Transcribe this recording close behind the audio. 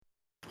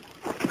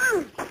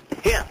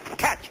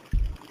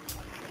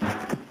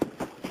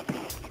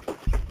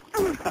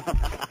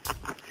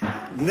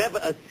Never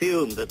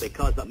assume that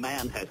because a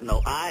man has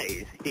no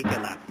eyes, he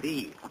cannot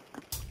see.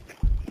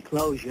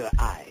 Close your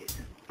eyes.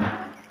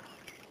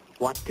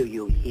 What do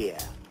you hear?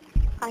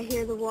 I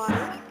hear the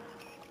water.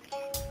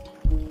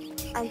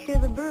 I hear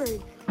the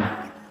birds.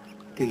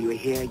 Do you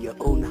hear your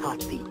own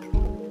heartbeat?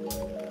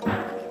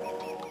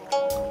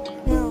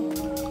 No.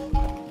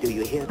 Do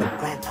you hear the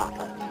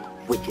grasshopper,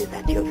 which is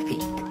at your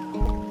feet?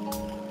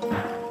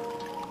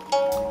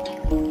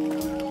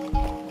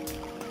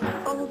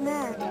 Old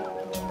man,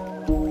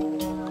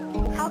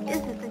 how is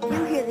it that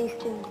you hear these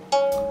things?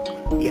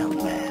 Young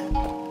man,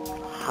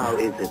 how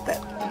is it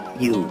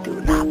that you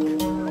do not?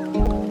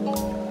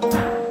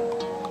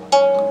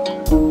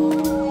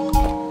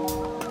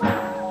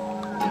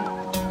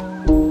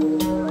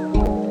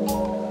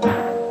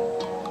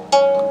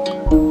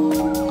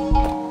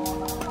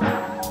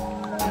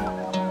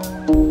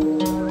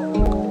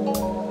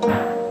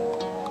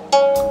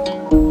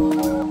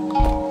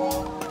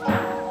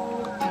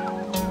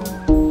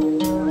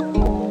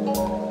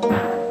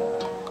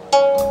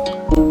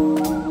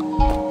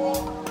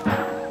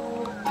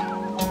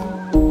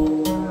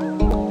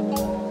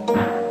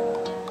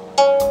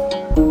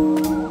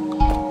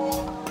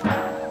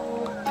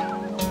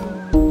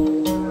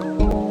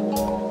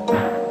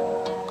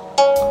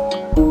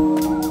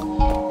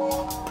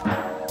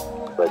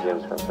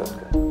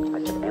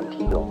 I said,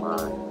 empty your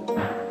mind.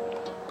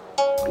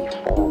 Be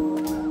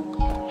formless,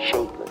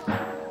 shapeless,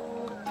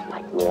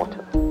 like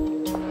water.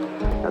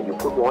 Now you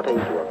put water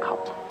into a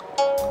cup,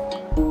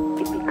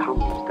 it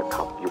becomes the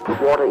cup. You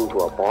put water into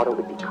a bottle,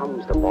 it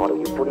becomes the bottle.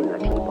 You put in a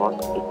teapot,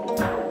 it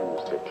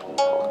becomes the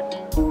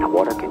teapot. Now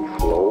water can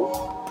flow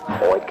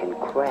or it can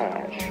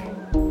crash.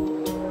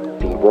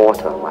 Be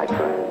water, my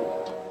friend.